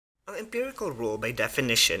Ang empirical rule, by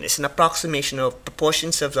definition, is an approximation of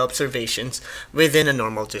proportions of the observations within a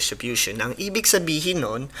normal distribution. Ang ibig sabihin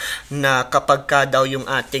nun na kapag ka daw yung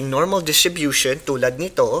ating normal distribution, tulad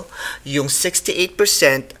nito, yung 68%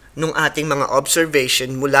 nung ating mga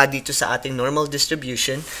observation mula dito sa ating normal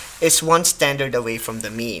distribution is one standard away from the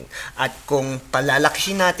mean. At kung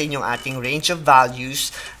palalakihin natin yung ating range of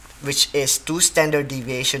values, which is 2 standard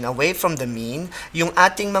deviation away from the mean, yung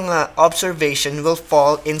ating mga observation will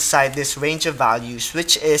fall inside this range of values,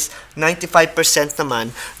 which is 95%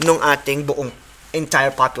 naman nung ating buong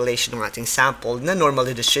entire population ng ating sample na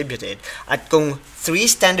normally distributed. At kung 3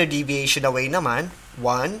 standard deviation away naman,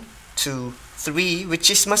 1, 2, 3,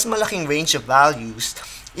 which is mas malaking range of values,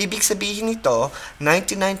 ibig sabihin nito,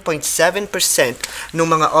 99.7% ng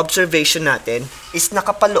mga observation natin is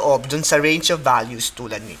nakapaloob dun sa range of values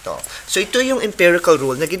tulad nito. So ito yung empirical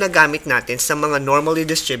rule na ginagamit natin sa mga normally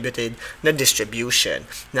distributed na distribution.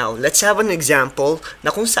 Now, let's have an example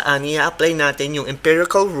na kung saan i-apply natin yung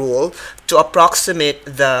empirical rule to approximate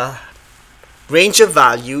the range of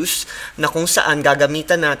values na kung saan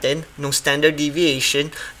gagamitan natin nung standard deviation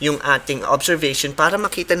yung ating observation para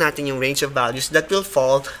makita natin yung range of values that will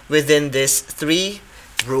fall within these 3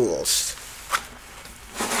 rules.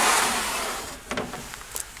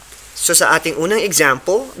 So sa ating unang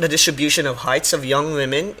example, the distribution of heights of young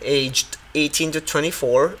women aged 18 to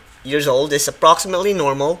 24 years old is approximately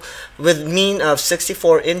normal with mean of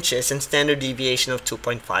 64 inches and standard deviation of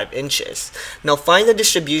 2.5 inches. Now find the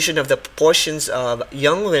distribution of the proportions of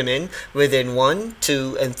young women within 1,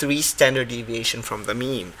 2, and 3 standard deviation from the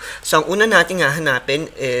mean. So ang una nating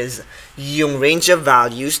hahanapin is yung range of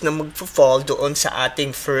values na magpo-fall doon sa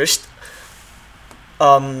ating first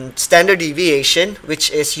standard deviation,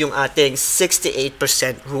 which is yung ating 68%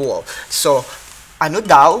 rule. So ano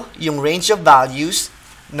daw yung range of values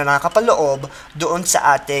na nakapaloob doon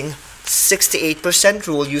sa ating 68%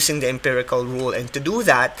 rule using the empirical rule. And to do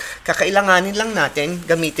that, kakailanganin lang natin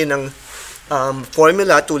gamitin ng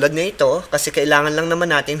formula tulad na ito kasi kailangan lang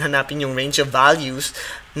naman natin hanapin yung range of values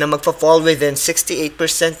na magpa-fall within 68%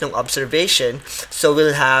 ng observation. So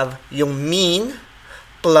we'll have yung mean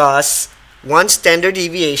plus 1 standard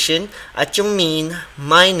deviation at yung mean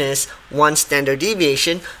minus 1 standard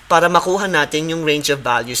deviation para makuha natin yung range of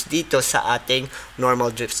values dito sa ating normal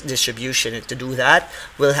distribution. And to do that,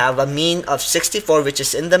 we'll have a mean of 64 which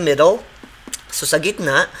is in the middle. So sa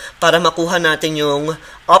gitna, para makuha natin yung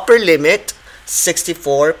upper limit,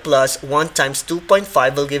 64 plus 1 times 2.5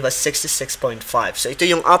 will give us 66.5. So ito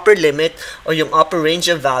yung upper limit or yung upper range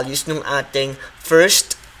of values ng ating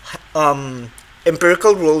first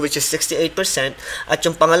empirical rule, which is 68%, at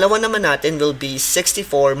yung pangalawa naman natin will be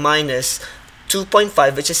 64 minus 2.5,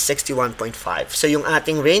 which is 61.5. So yung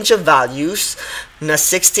ating range of values na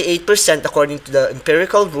 68% according to the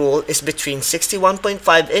empirical rule is between 61.5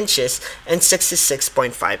 inches and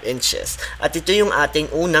 66.5 inches. At ito yung ating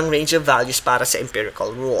unang range of values para sa empirical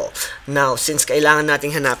rule. Now, since kailangan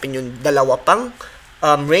nating hanapin yung dalawa pang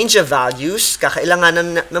range of values,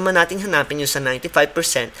 kakailangan naman natin hanapin yung sa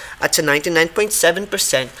 95% at sa 99.7%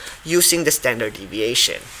 using the standard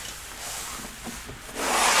deviation.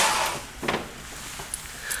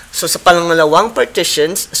 So sa pangalawang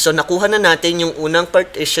partitions, so nakuha na natin yung unang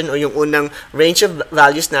partition o yung unang range of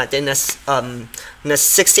values natin na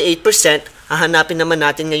 68%, hahanapin naman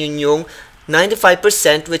natin ngayon yung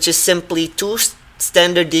 95% which is simply 2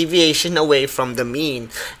 standard deviation away from the mean.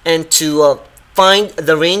 And to find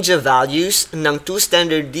the range of values ng 2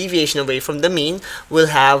 standard deviation away from the mean, we'll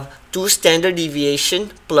have 2 standard deviation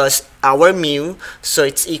plus our mu, so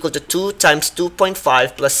it's equal to 2 times 2.5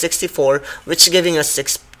 plus 64, which giving us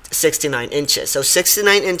 69 inches. So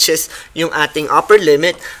 69 inches yung ating upper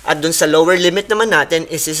limit, at dun sa lower limit naman natin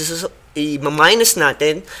is i-minus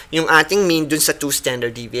natin yung ating mean dun sa 2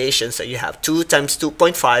 standard deviation. So you have 2 times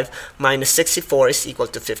 2.5 minus 64 is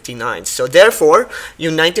equal to 59. So therefore,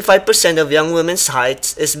 yung 95% of young women's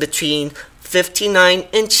heights is between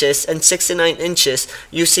 59 inches and 69 inches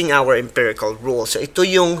using our empirical rule. So ito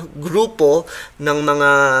yung grupo ng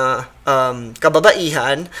mga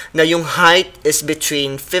kababaihan na yung height is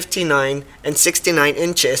between 59 and 69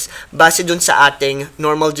 inches base dun sa ating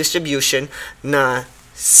normal distribution na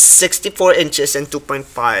 64 inches and 2.5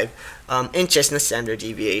 inches na standard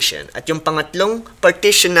deviation. At yung pangatlong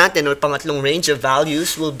partition natin or pangatlong range of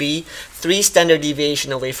values will be 3 standard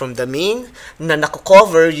deviation away from the mean na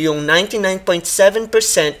nakocover yung 99.7%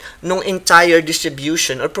 ng entire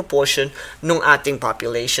distribution or proportion ng ating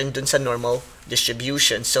population dun sa normal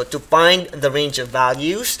distribution. So to find the range of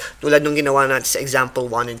values, tulad nung ginawa natin sa example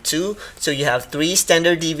 1 and 2, so you have 3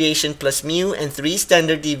 standard deviation plus mu and 3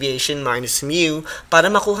 standard deviation minus mu para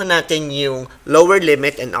makuha natin yung lower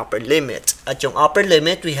limit and upper limit. At yung upper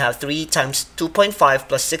limit, we have 3 times 2.5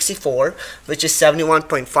 plus 64, which is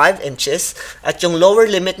 71.5 inches. At yung lower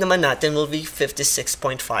limit naman natin will be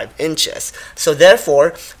 56.5 inches. So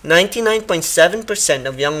therefore, 99.7%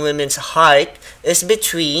 of young women's height is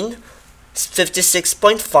between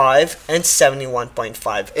 56.5 and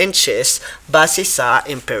 71.5 inches base sa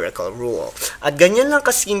empirical rule. At ganyan lang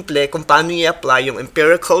kasimple kung paano i-apply yung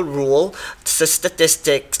empirical rule sa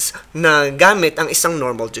statistics na gamit ang isang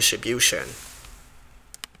normal distribution.